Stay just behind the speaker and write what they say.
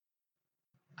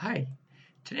Hi.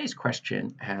 Today's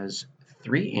question has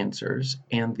three answers,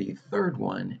 and the third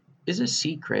one is a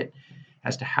secret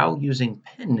as to how using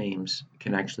pen names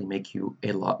can actually make you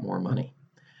a lot more money.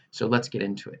 So let's get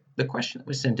into it. The question that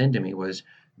was sent in to me was,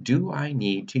 do I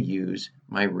need to use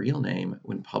my real name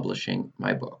when publishing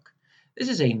my book? This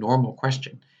is a normal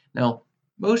question. Now,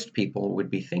 most people would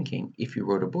be thinking if you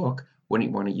wrote a book, wouldn't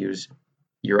you want to use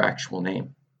your actual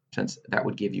name, since that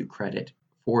would give you credit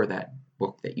for that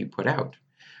book that you put out.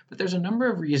 But there's a number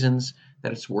of reasons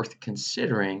that it's worth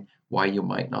considering why you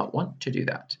might not want to do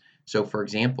that. So, for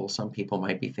example, some people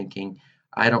might be thinking,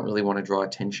 I don't really want to draw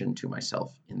attention to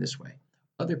myself in this way.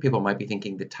 Other people might be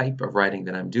thinking the type of writing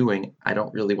that I'm doing, I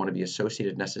don't really want to be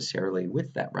associated necessarily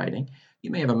with that writing.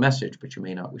 You may have a message, but you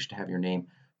may not wish to have your name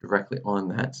directly on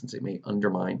that since it may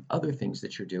undermine other things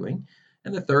that you're doing.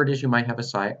 And the third is you might have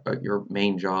your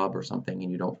main job or something,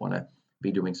 and you don't want to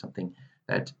be doing something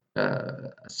that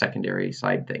a secondary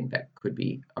side thing that could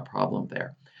be a problem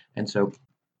there. And so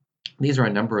these are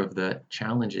a number of the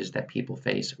challenges that people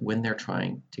face when they're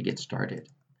trying to get started.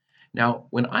 Now,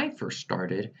 when I first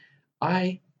started,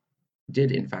 I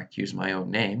did in fact use my own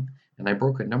name, and I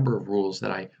broke a number of rules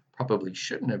that I probably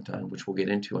shouldn't have done, which we'll get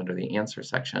into under the answer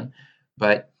section.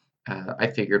 But I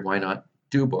figured why not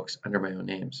do books under my own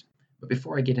names. But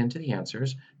before I get into the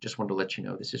answers, just wanted to let you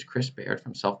know this is Chris Baird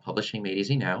from Self Publishing Made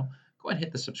Easy Now. Go ahead and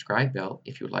hit the subscribe bell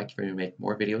if you would like for me to make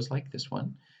more videos like this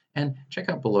one. And check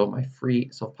out below my free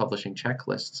self-publishing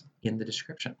checklists in the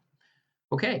description.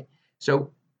 Okay,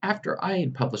 so after I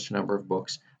had published a number of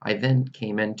books, I then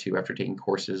came into, after taking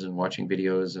courses and watching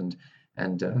videos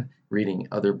and reading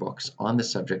other books on the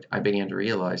subject, I began to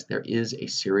realize there is a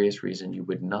serious reason you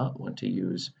would not want to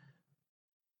use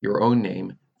your own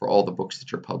name for all the books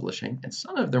that you're publishing, and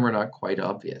some of them are not quite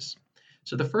obvious.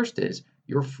 So the first is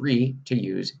you're free to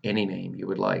use any name you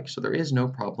would like. So there is no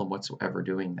problem whatsoever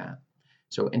doing that.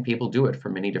 So, and people do it for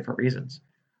many different reasons.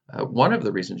 One of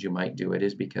the reasons you might do it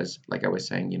is because, like I was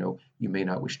saying, you may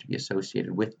not wish to be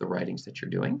associated with the writings that you're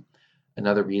doing.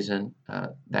 Another reason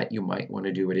that you might want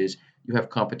to do it is you have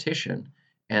competition,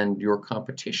 and your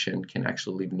competition can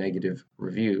actually leave negative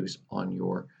reviews on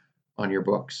your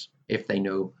books if they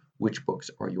know which books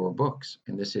are your books.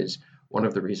 And this is one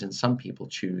of the reasons some people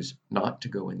choose not to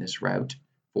go in this route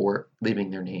for leaving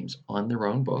their names on their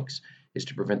own books, is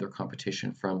to prevent their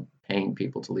competition from paying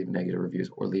people to leave negative reviews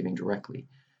or leaving directly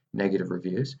negative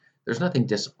reviews. There's nothing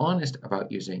dishonest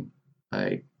about using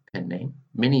a pen name.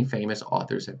 Many famous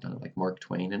authors have done it, like Mark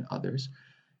Twain and others.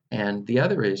 And the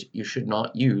other is you should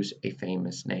not use a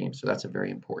famous name. So that's a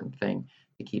very important thing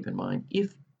to keep in mind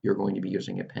if you're going to be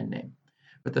using a pen name.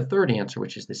 But the third answer,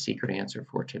 which is the secret answer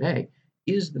for today,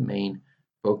 is the main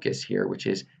focus here, which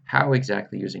is how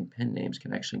exactly using pen names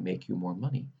can actually make you more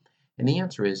money. And the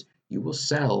answer is you will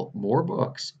sell more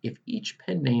books if each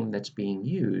pen name that's being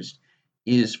used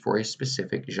is for a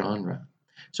specific genre.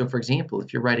 So, for example,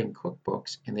 if you're writing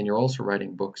cookbooks and then you're also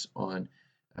writing books on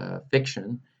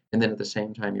fiction, and then at the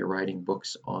same time you're writing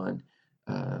books on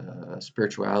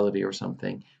spirituality or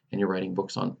something, and you're writing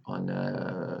books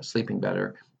on sleeping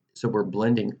better, so we're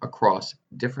blending across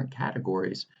different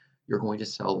categories, you're going to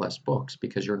sell less books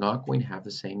because you're not going to have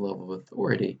the same level of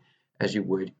authority as you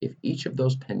would if each of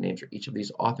those pen names or each of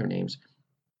these author names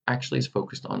actually is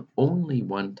focused on only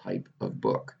one type of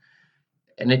book.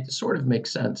 And it sort of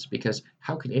makes sense because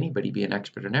how could anybody be an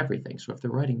expert on everything? So if they're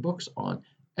writing books on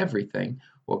everything,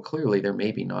 well, clearly they're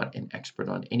maybe not an expert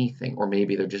on anything, or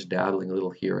maybe they're just dabbling a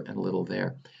little here and a little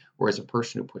there. Whereas a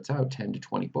person who puts out 10 to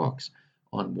 20 books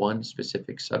on one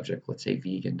specific subject, let's say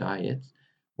vegan diets,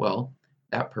 well,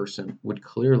 that person would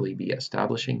clearly be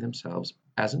establishing themselves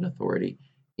as an authority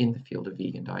in the field of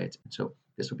vegan diets. And so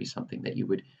this would be something that you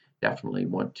would definitely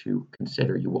want to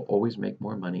consider. You will always make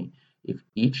more money if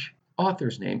each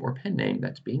author's name or pen name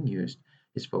that's being used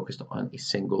is focused on a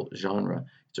single genre.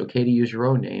 It's okay to use your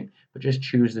own name, but just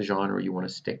choose the genre you want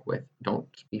to stick with. Don't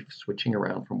be switching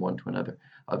around from one to another.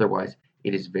 Otherwise,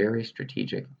 it is very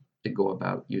strategic to go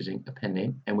about using a pen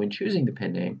name. And when choosing the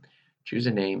pen name, choose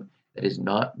a name that is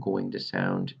not going to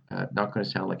sound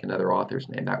like another author's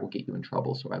name. That will get you in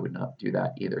trouble. So I would not do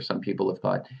that either. Some people have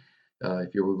thought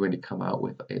if you were going to come out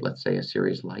with let's say a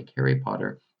series like Harry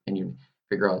Potter, and you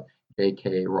figure out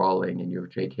J.K. Rowling and you're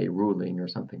J.K. Rowling or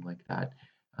something like that,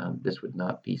 this would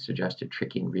not be suggested.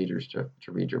 Tricking readers to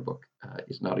read your book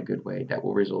is not a good way. That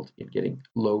will result in getting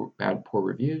low, bad, poor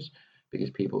reviews because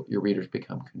your readers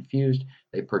become confused.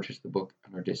 They purchase the book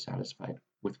and are dissatisfied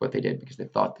with what they did because they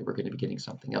thought they were going to be getting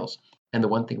something else. And the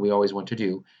one thing we always want to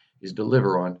do is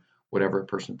deliver on whatever a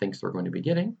person thinks they're going to be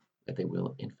getting, that they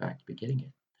will in fact be getting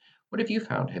it. What have you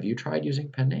found? Have you tried using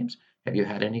pen names? Have you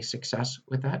had any success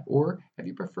with that, or have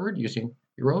you preferred using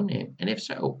your own name? And if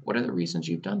so, what are the reasons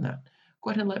you've done that?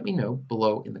 Go ahead and let me know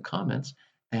below in the comments,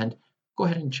 and go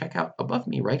ahead and check out above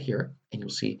me right here, and you'll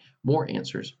see more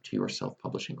answers to your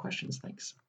self-publishing questions. Thanks.